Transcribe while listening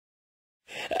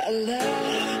I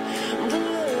love the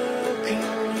look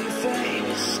on your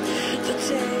face, the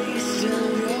taste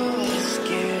of your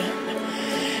skin.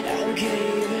 I'm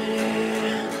caving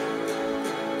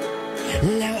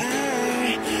in. Now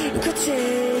I could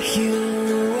take you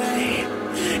away.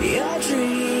 You're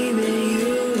dreaming,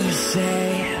 you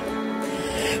say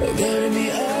we're gonna be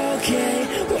okay,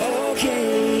 okay.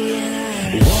 And I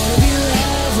wanna be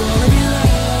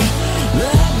loved,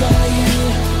 loved by you.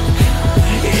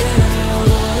 Yeah, I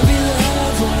wanna be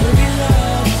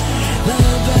loved,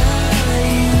 loved by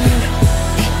you.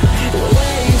 The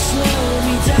way you slow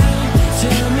me down,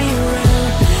 turn me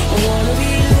around. I wanna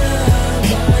be loved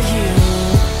by you,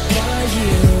 by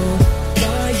you,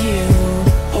 by you.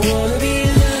 I wanna be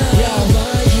loved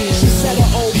by you. She said her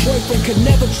old boyfriend could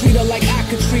never treat her like I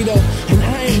could treat her, and I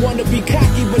ain't wanna be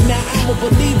cocky, but now I'm a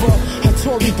believer. Her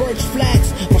Tory Burch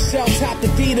flats, Michelle top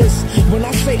Adidas. When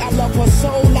I say I love her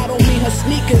soul, I don't mean her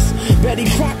sneakers. Betty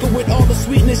Crocker with all the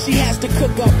sweetness she has to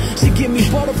cook up. She give me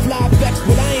butterfly effects,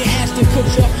 but I ain't Ashton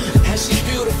Kutcher. And she's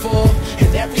beautiful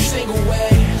in every single way.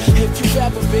 If you've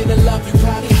ever been in love, you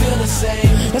probably feel the same.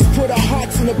 Let's put our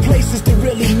hearts in the places that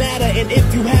really matter. And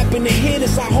if you happen to hear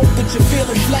this, I hope that you're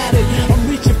feeling flattered. I'm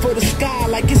reaching for the sky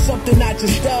like it's something I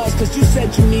just does, cause you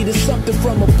said you needed something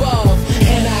from above.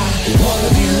 And I wanna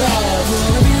be loved,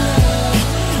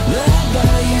 loved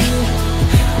by you.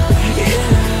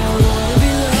 Yeah, I wanna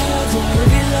be loved,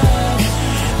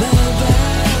 loved by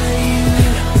you.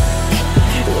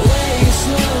 The way you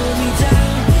slow me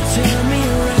down, turn me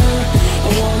around. I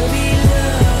wanna be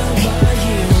loved by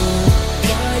you,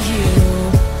 by you,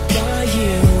 by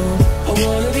you. I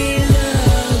wanna be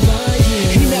loved by you.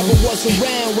 He never was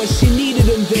around when she needed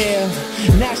him there.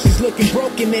 Now she's looking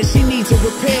broken and she needs a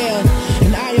repair.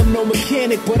 And I am no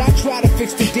mechanic, but I try to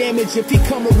fix the damage. If he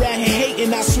come around here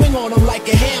hating, I swing on him like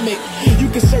a hammock. You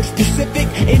can search Pacific,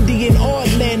 Indian or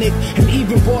Atlantic, and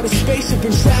even board a spaceship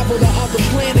and travel to other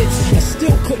planets. I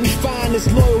still couldn't find this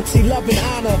loyalty, love and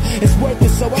honor. It's worth it,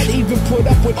 so I'd even put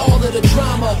up with all of the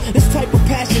drama. This type of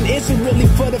passion isn't really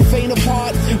for the faint of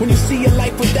heart. When you see your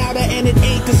life without her and it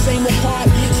ain't the same apart.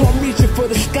 So I'm reaching for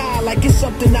the sky like it's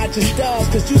something I just does,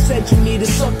 cause you said you needed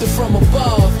something from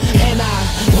above. And I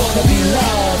wanna be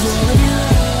loved,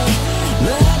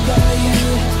 loved by you.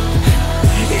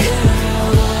 Yeah, I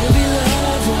wanna be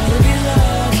loved,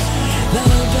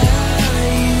 loved by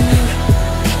you.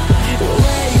 The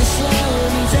way you slow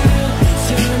me down,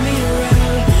 turn me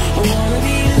around. I wanna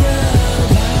be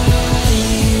loved by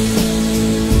you.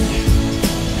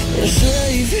 I'm sure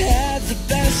you've had the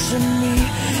best of me,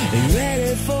 and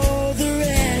ready for the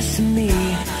rest of me.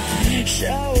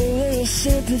 Show a little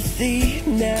sympathy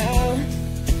now,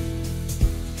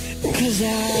 cause I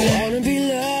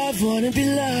wanna be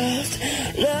loved,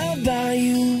 loved by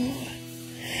you.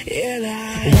 And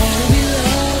I